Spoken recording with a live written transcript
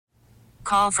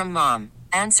Call from mom.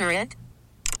 Answer it.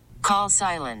 Call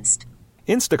silenced.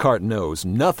 Instacart knows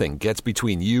nothing gets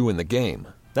between you and the game.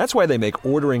 That's why they make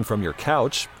ordering from your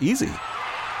couch easy.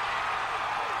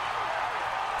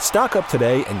 Stock up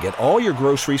today and get all your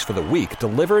groceries for the week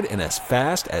delivered in as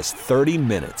fast as 30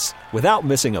 minutes without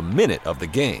missing a minute of the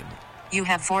game. You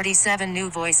have 47 new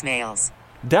voicemails.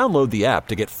 Download the app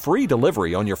to get free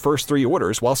delivery on your first 3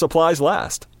 orders while supplies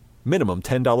last. Minimum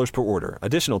 $10 per order.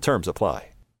 Additional terms apply.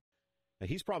 Now,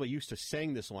 he's probably used to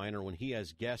saying this liner when he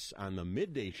has guests on the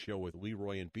midday show with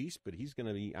Leroy and Beast, but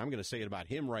I'm going to say it about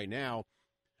him right now.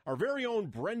 Our very own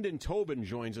Brendan Tobin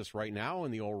joins us right now in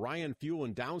the Orion Fuel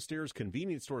and Downstairs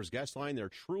Convenience Stores guest line. They're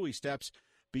truly steps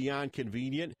beyond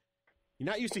convenient. You're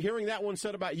not used to hearing that one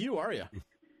said about you, are you?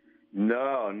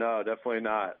 No, definitely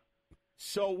not.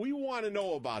 So we want to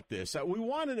know about this.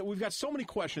 We've got so many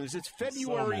questions. It's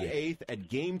February 8th at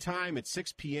game time at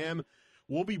 6 p.m.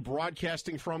 We'll be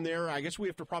broadcasting from there. I guess we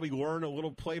have to probably learn a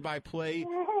little play-by-play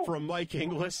from Mike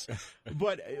Inglis.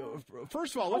 But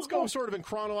first of all, let's go sort of in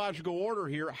chronological order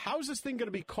here. How's this thing going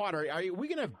to be caught? Are we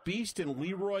going to have Beast and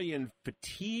Leroy in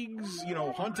fatigues,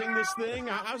 hunting this thing?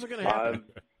 How's it going to happen?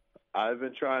 I've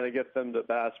been trying to get them to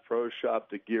Bass Pro Shop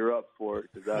to gear up for it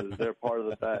because that is their part of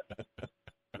the bet.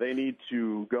 They need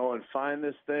to go and find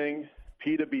this thing,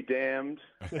 PETA be damned,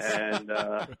 and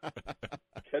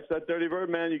catch that dirty bird,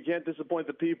 man. You can't disappoint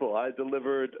the people. I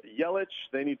delivered Yelich.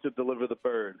 They need to deliver the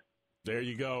bird. There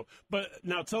you go. But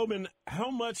now, Tobin, how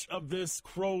much of this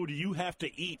crow do you have to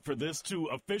eat for this to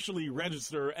officially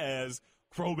register as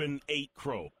Tobin ate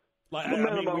crow? Like,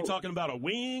 are we talking about a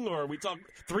wing, or are we talking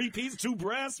 3 pieces, 2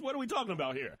 breasts? What are we talking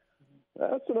about here?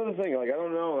 That's another thing. I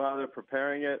don't know how they're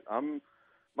preparing it.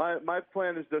 My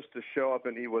plan is just to show up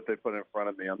and eat what they put in front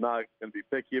of me. I'm not going to be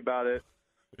picky about it.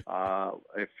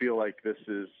 I feel like this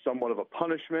is somewhat of a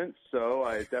punishment, so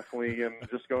I definitely am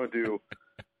just going to,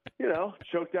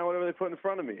 choke down whatever they put in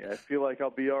front of me. I feel like I'll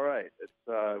be all right.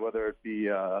 It's whether it be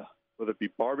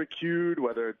barbecued,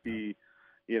 whether it be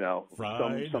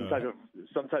fried, some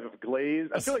type of glaze.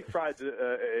 I feel like fried's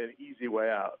an easy way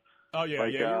out. Oh yeah,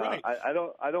 you're right. I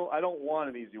don't want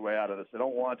an easy way out of this. I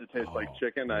don't want it to taste like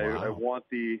chicken. Wow. I want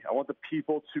the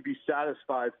people to be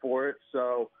satisfied for it.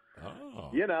 So,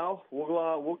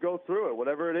 we'll go through it,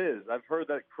 whatever it is. I've heard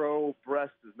that crow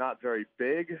breast is not very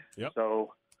big. Yep.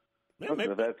 So. If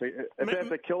they have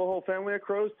to kill a whole family of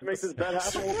crows to make this bet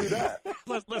happen, we'll do that.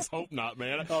 Let's hope not,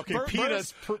 man. Okay,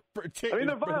 PETA's.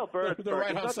 They're vile birds. The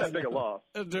right it's not that big a loss,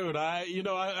 dude.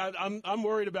 I'm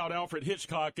worried about Alfred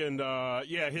Hitchcock and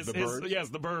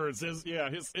the birds.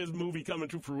 His movie coming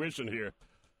to fruition here.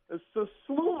 There's a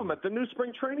slew of them at the new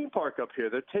spring training park up here.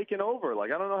 They're taking over. I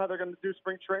don't know how they're going to do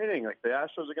spring training. The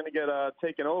Astros are going to get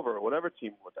taken over, or whatever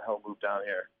team what the hell moved down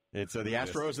here. It's the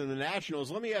Astros and the Nationals.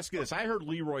 Let me ask you this. I heard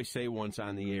Leroy say once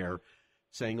on the air,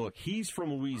 saying, look, he's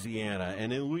from Louisiana,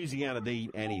 and in Louisiana they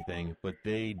eat anything, but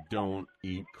they don't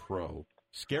eat crow.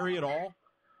 Scary at all?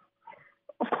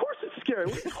 Of course it's scary.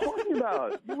 What are you talking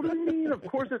about? What do you mean? Of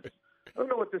course it's – I don't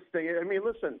know what this thing is. I mean,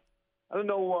 listen – I don't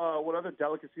know what other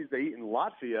delicacies they eat in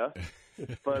Latvia,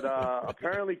 but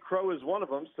apparently crow is one of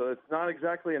them, so it's not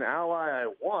exactly an ally I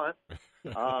want.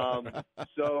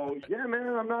 So, yeah,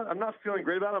 man, I'm not feeling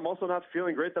great about it. I'm also not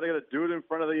feeling great that I got to do it in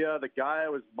front of the guy I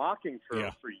was mocking for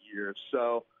years.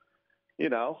 So,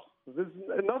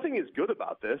 nothing is good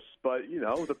about this, but,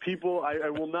 the people, I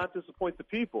will not disappoint the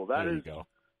people. That is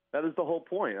the whole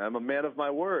point. I'm a man of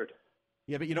my word.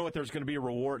 Yeah, but you know what? There's going to be a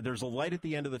reward. There's a light at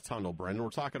the end of the tunnel, Brendan.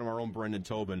 We're talking to our own Brendan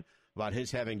Tobin about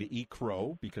his having to eat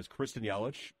crow because Kristen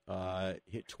Yelich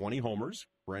hit 20 homers.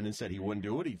 Brendan said he wouldn't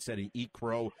do it. He said he'd eat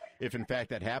crow if, in fact,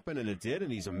 that happened, and it did,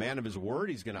 and he's a man of his word.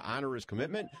 He's going to honor his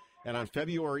commitment. And on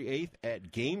February 8th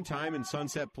at game time in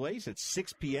Sunset Place at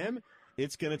 6 p.m.,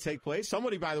 it's going to take place.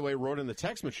 Somebody, by the way, wrote in the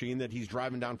text machine that he's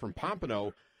driving down from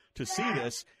Pompano to see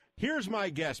this. Here's my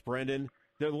guess, Brendan.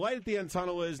 The light at the end of the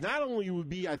tunnel is not only would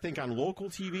be, I think, on local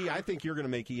TV, I think you're going to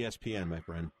make ESPN, my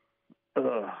friend.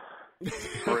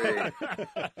 Great.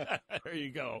 There you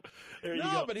go.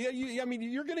 But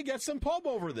you're going to get some pub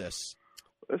over this.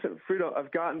 Listen, Friedo,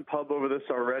 I've gotten pub over this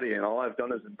already, and all I've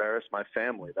done is embarrass my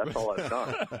family. That's all I've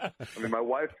done. I mean, my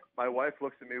wife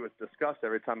looks at me with disgust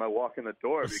every time I walk in the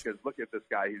door because look at this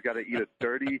guy. He's got to eat a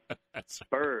dirty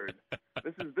bird.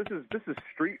 This is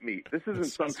street meat. This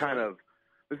isn't some kind of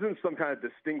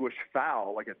distinguished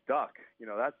fowl like a duck.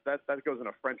 That goes in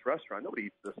a French restaurant. Nobody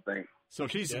eats this thing. So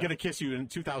she's going to kiss you in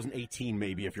 2018,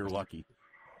 maybe, if you're lucky.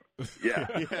 Yeah.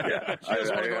 She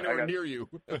doesn't want to go anywhere near you.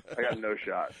 I got no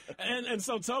shot. And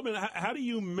so, Tobin, how do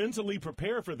you mentally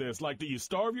prepare for this? Do you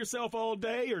starve yourself all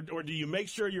day, or do you make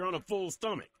sure you're on a full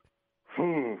stomach?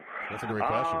 That's a great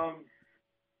question.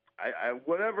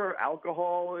 whatever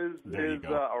alcohol is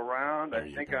around,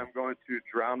 I think I'm going to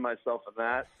drown myself in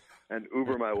that and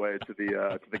Uber my way to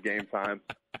the game time.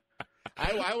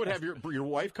 I would have your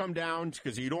wife come down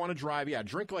because you don't want to drive. Yeah,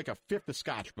 drink like a fifth of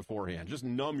scotch beforehand. Just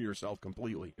numb yourself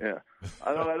completely. Yeah,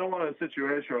 I don't want a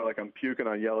situation where like I'm puking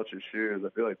on Yelich's shoes. I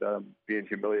feel like that I'm being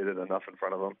humiliated enough in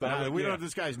front of him. But we don't have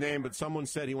this guy's name, but someone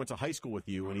said he went to high school with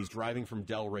you, and he's driving from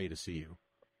Delray to see you.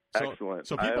 So, excellent.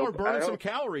 So people are burning some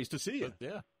calories to see you.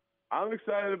 Yeah. I'm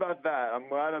excited about that. I'm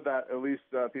glad that at least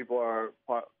people are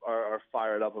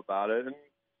fired up about it. And,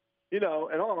 you know,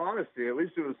 in all honesty, at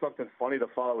least it was something funny to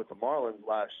follow with the Marlins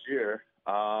last year.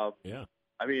 Yeah.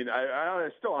 I mean, I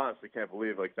still honestly can't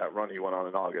believe, like, that run he went on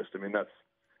in August. I mean,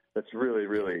 that's really,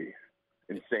 really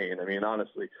insane. I mean,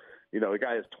 honestly, you know, the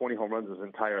guy has 20 home runs his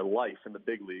entire life in the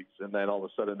big leagues, and then all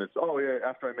of a sudden it's, oh, yeah,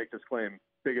 after I make this claim,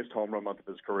 biggest home run month of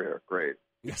his career. Great.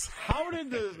 Yes. How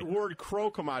did the word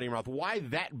crow come out of your mouth? Why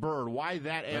that bird? Why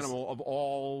that animal of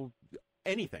all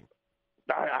anything?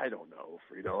 I don't know,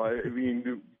 Friedo. I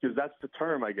mean, because that's the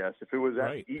term, I guess. If it was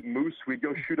eat moose, we'd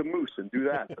go shoot a moose and do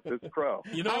that. But it's crow.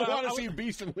 You know, I want to see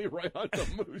Beast and Leroy hunt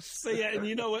the moose. Say, and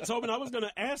you know what, Tobin? I was going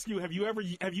to ask you: have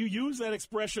you used that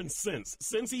expression since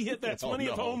he hit that 20th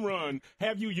home run?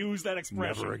 Have you used that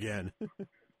expression? Never again.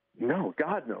 No,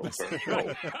 God, no.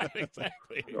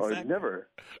 Exactly. No, never.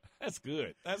 That's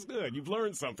good. That's good. You've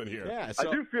learned something here. Yeah. I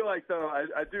do feel like, though,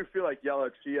 I do feel like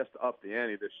Yelich, he has to up the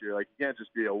ante this year. Like, you can't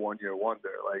just be a one-year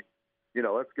wonder. Like, you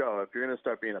know, let's go. If you're going to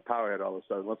start being a powerhead all of a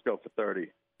sudden, let's go for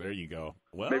 30. There you go.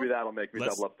 Well, maybe that'll make me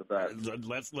double up the bet.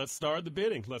 Let's start the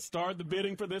bidding. Let's start the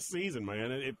bidding for this season,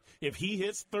 man. If he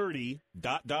hits 30, ...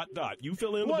 you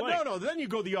fill in the blank. No. Then you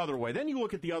go the other way. Then you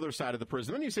look at the other side of the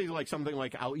prison. Then you say like something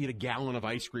like, "I'll eat a gallon of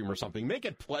ice cream" or something. Make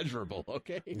it pleasurable,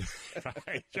 okay?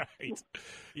 right.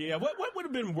 Yeah. What would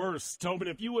have been worse, Tobin,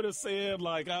 if you would have said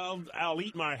like, "I'll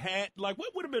eat my hat"? Like,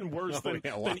 what would have been worse than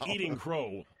eating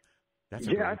crow? I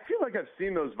feel like I've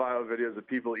seen those viral videos of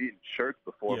people eating shirts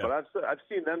before, but I've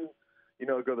seen them, you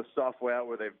know, go the soft way out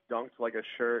where they've dunked like a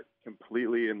shirt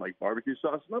completely in like barbecue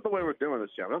sauce. It's not the way we're doing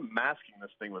this, Jim. I'm not masking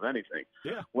this thing with anything.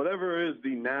 Yeah. Whatever is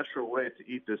the natural way to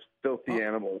eat this filthy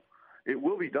animal, it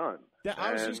will be done. Yeah,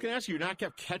 I was just going to ask you, not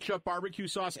have ketchup, barbecue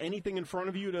sauce, anything in front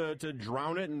of you to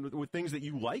drown it and with things that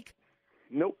you like?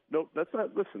 Nope. That's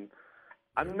not. Listen.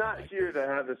 I'm not here to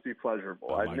have this be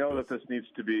pleasurable. I know that this needs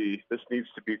to be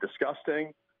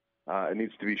disgusting. It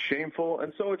needs to be shameful,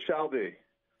 and so it shall be.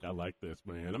 I like this,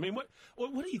 man. I mean, what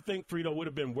do you think, Friedo, would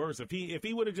have been worse if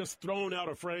he would have just thrown out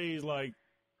a phrase like,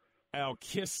 "I'll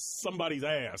kiss somebody's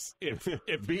ass" if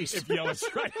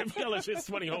Yelich hits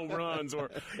 20 home runs, or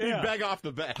he'd beg off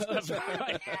the bet. That's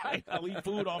right. I'll eat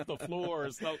food off the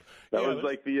floor. So that was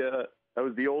like That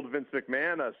was the old Vince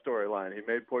McMahon storyline. He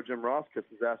made poor Jim Ross kiss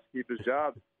his ass to keep his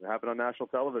job. It happened on national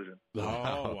television.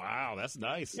 Oh, wow. That's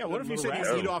nice. Yeah, what if you said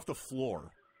you eat off the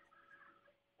floor?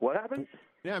 What happened?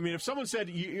 Yeah, I mean, if someone said,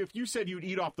 if you said you'd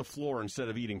eat off the floor instead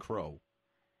of eating crow,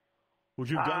 would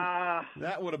you have done?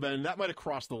 That might have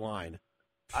crossed the line.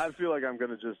 I feel like I'm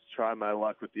going to just try my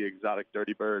luck with the exotic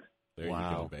dirty bird. There you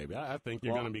go, baby. I think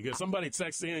you're going to be good. Somebody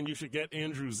text in, you should get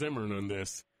Andrew Zimmern on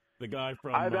this. The guy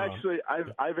from.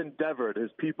 I've endeavored. His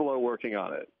people are working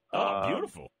on it. Oh,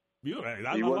 beautiful.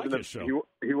 I like his show.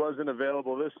 He wasn't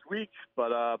available this week, but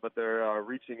they're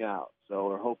reaching out, so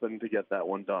we're hoping to get that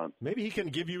one done. Maybe he can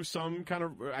give you some kind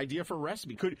of idea for a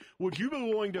recipe. Would you be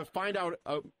willing to find out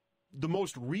the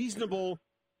most reasonable,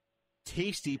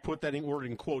 tasty, put that word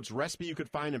in quotes, recipe you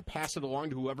could find and pass it along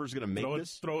to whoever's going to make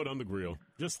this? Throw it on the grill.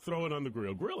 Just throw it on the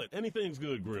grill. Grill it. Anything's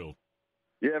good grilled.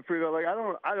 Yeah, Friedo, like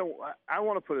I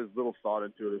want to put as little thought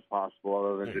into it as possible,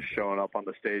 other than just showing up on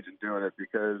the stage and doing it.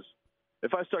 Because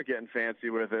if I start getting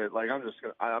fancy with it, like I'm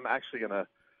actually gonna,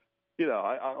 you know,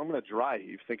 I'm gonna dry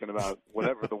heave thinking about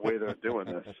whatever the way they're doing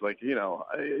this. Like, you know,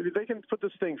 they can put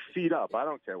this thing feet up. I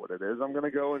don't care what it is. I'm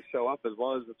gonna go and show up as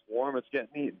long as it's warm. It's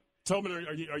getting eaten. Tobin,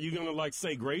 are you going to like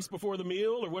say grace before the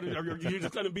meal, or what? Are you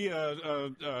just going to be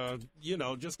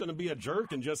just going to be a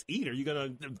jerk and just eat? Are you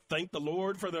going to thank the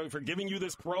Lord for giving you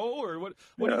this crow, or what?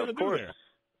 What are you going to do there?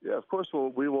 Yeah, of course.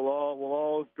 We'll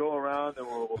all go around and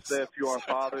we'll say a few Our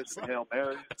Fathers and Hail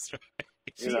Marys. That's right.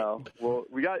 You know, well,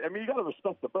 you got to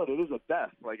respect the bird. It is a death.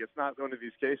 Like, it's not one of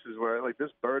these cases where like this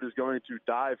bird is going to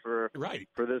die for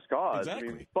this cause. Exactly.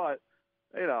 I mean, but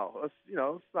let's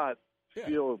not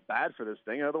feel bad for this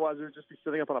thing. Otherwise, we would just be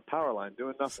sitting up on a power line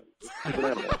doing nothing.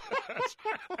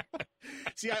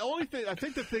 See, I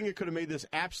think the thing that could have made this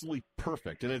absolutely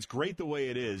perfect, and it's great the way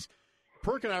it is.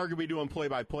 Perk and I are going to be doing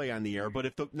play-by-play on the air,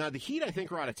 but now the Heat, I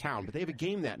think, are out of town, but they have a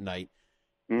game that night.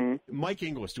 Mm-hmm. Mike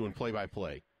Inglis doing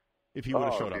play-by-play. if he would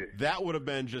have showed up. That would have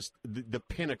been just the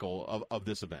pinnacle of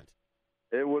this event.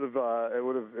 It would have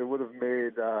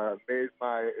made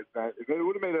my event. It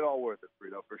would have made it all worth it,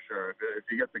 Friedo, for sure. If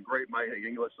you get the great Mike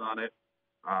English on it,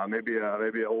 maybe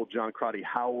an old John Crotty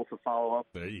Howell to follow up.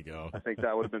 There you go. I think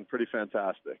that would have been pretty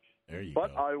fantastic. There you go.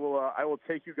 But I will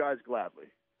take you guys gladly.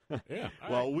 Yeah.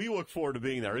 Well, we look forward to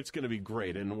being there. It's going to be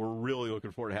great, and we're really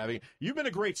looking forward to having you. You've been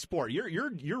a great sport.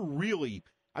 You're really.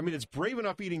 I mean, it's brave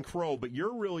enough eating crow, but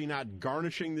you're really not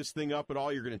garnishing this thing up at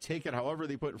all. You're going to take it however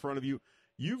they put in front of you.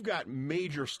 You've got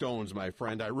major stones, my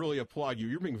friend. I really applaud you.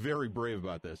 You're being very brave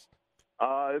about this.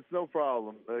 It's no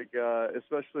problem.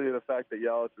 Especially the fact that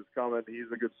Yelich is coming. He's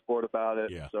a good sport about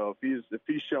it. Yeah. So if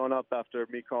he's showing up after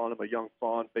me calling him a young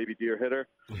fawn baby deer hitter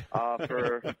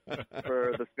for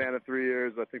the span of 3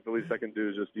 years, I think the least I can do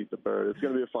is just eat the bird. It's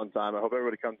going to be a fun time. I hope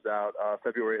everybody comes out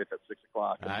February 8th at 6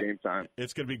 o'clock at game time.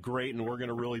 It's going to be great, and we're going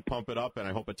to really pump it up, and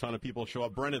I hope a ton of people show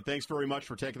up. Brendan, thanks very much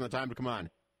for taking the time to come on.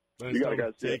 You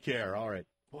guys. Take care. All right.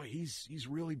 Boy, he's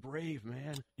really brave,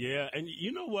 man. Yeah, and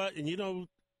you know what? And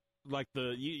like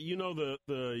the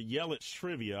Yelich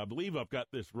trivia, I believe I've got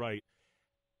this right.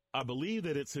 I believe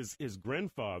that it's his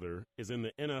grandfather is in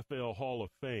the NFL Hall of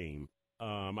Fame.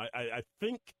 I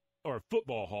think, or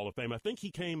Football Hall of Fame. I think he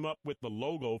came up with the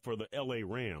logo for the L.A.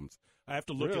 Rams. I have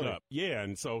to look it up. Yeah,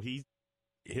 and so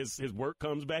his work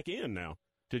comes back in now.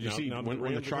 Did you see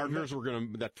when the Chargers were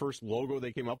going to, that first logo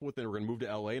they came up with, they were going to move to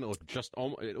L.A., and it looked just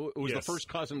almost, it was the first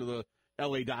cousin to the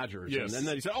L.A. Dodgers. Yes. And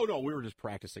then he said, oh, no, we were just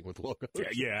practicing with logos.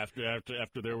 Yeah,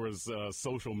 after there was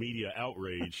social media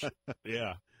outrage.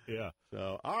 Yeah.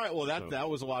 So, all right, well, that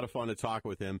was a lot of fun to talk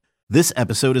with him. This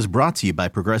episode is brought to you by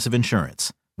Progressive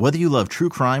Insurance. Whether you love true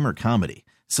crime or comedy,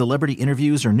 celebrity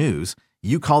interviews or news,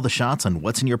 you call the shots on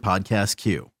what's in your podcast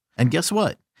queue. And guess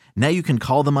what? Now you can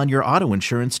call them on your auto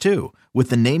insurance, too, with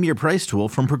the Name Your Price tool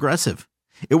from Progressive.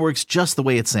 It works just the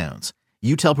way it sounds.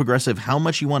 You tell Progressive how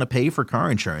much you want to pay for car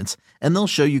insurance, and they'll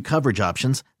show you coverage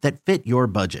options that fit your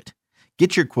budget.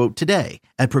 Get your quote today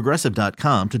at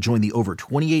Progressive.com to join the over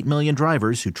 28 million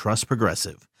drivers who trust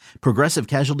Progressive. Progressive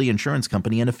Casualty Insurance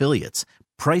Company and Affiliates.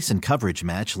 Price and coverage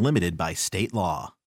match limited by state law.